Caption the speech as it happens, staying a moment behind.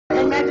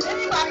Amen. Did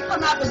anybody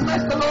come out to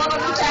bless the Lord on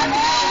this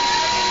afternoon?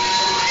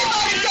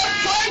 Anybody just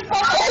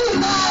grateful?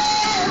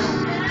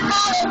 Amen.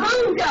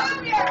 Hallelujah.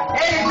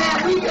 Amen.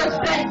 We just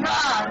thank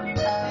God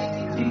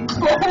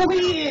for who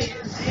He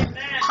is.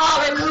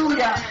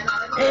 Hallelujah.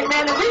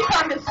 Amen. And we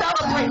come to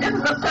celebrate. This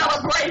is a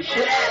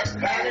celebration.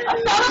 A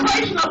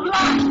celebration of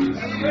life.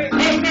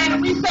 Amen.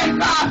 And we thank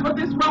God for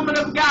this woman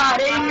of God.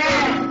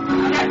 Amen.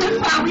 And at this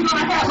time, we're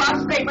going to have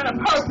our statement of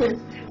purpose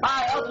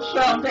by Elder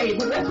Cheryl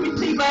Davis. Let's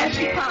receive her as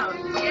she comes.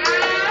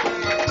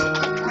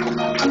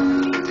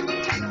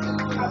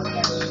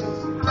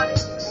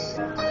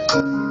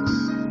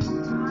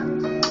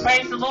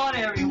 Praise the Lord,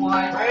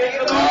 everyone. Praise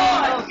the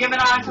Lord. Giving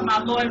honor to my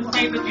Lord and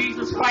Savior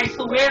Jesus Christ,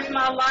 who is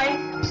my life.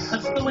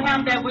 It's through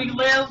Him that we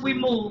live, we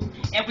move,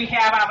 and we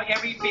have our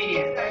every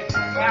being.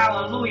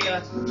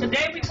 Hallelujah.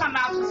 Today we come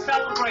out to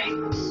celebrate,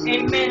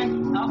 amen,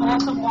 an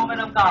awesome woman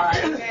of God.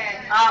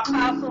 Our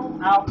apostle,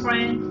 our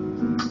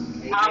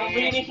friend, our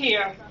leader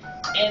here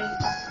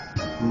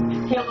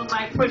in Healing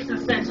Life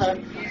Christian Center.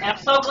 And I'm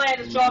so glad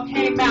that y'all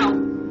came out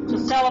to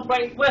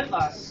celebrate with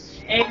us.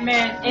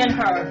 Amen, in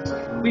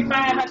her. We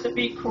find her to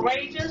be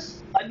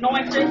courageous,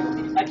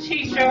 anointed, a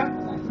teacher,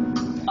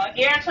 an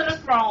heir to the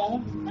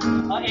throne,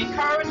 an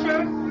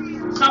encourager,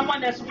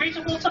 someone that's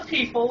reachable to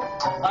people,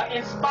 an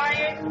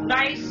inspired,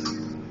 nice,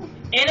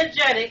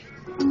 energetic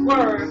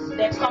word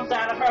that comes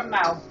out of her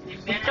mouth.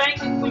 We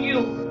thank you for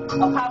you,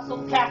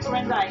 Apostle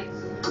Catherine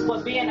Dykes,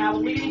 for being our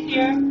leader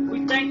here.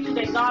 We thank you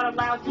that God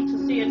allowed you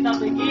to see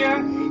another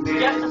year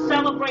just to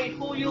celebrate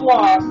who you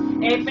are.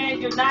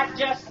 Amen. You're not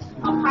just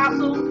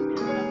apostle,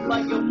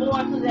 but you're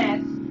more to that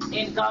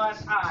in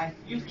God's eye.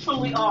 You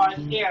truly are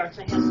an heir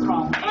to His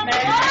throne. Amen.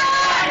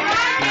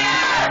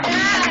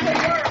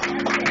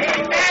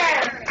 Amen.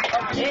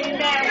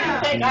 Amen. We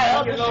thank our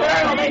Elder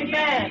Cheryl,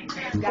 amen,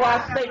 for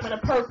our statement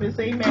of purpose,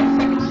 amen.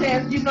 Second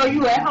chance, you know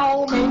you at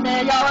home,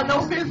 amen. Y'all are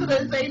no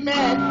visitors,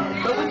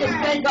 amen. But we just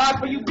thank God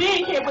for you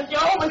being here with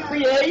your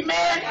overseer,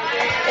 amen.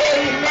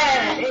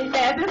 Amen.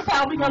 Amen. This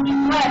time we're going to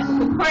be blessed with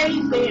the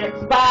praise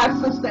dance by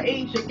Sister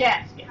Asia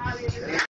Gaskin.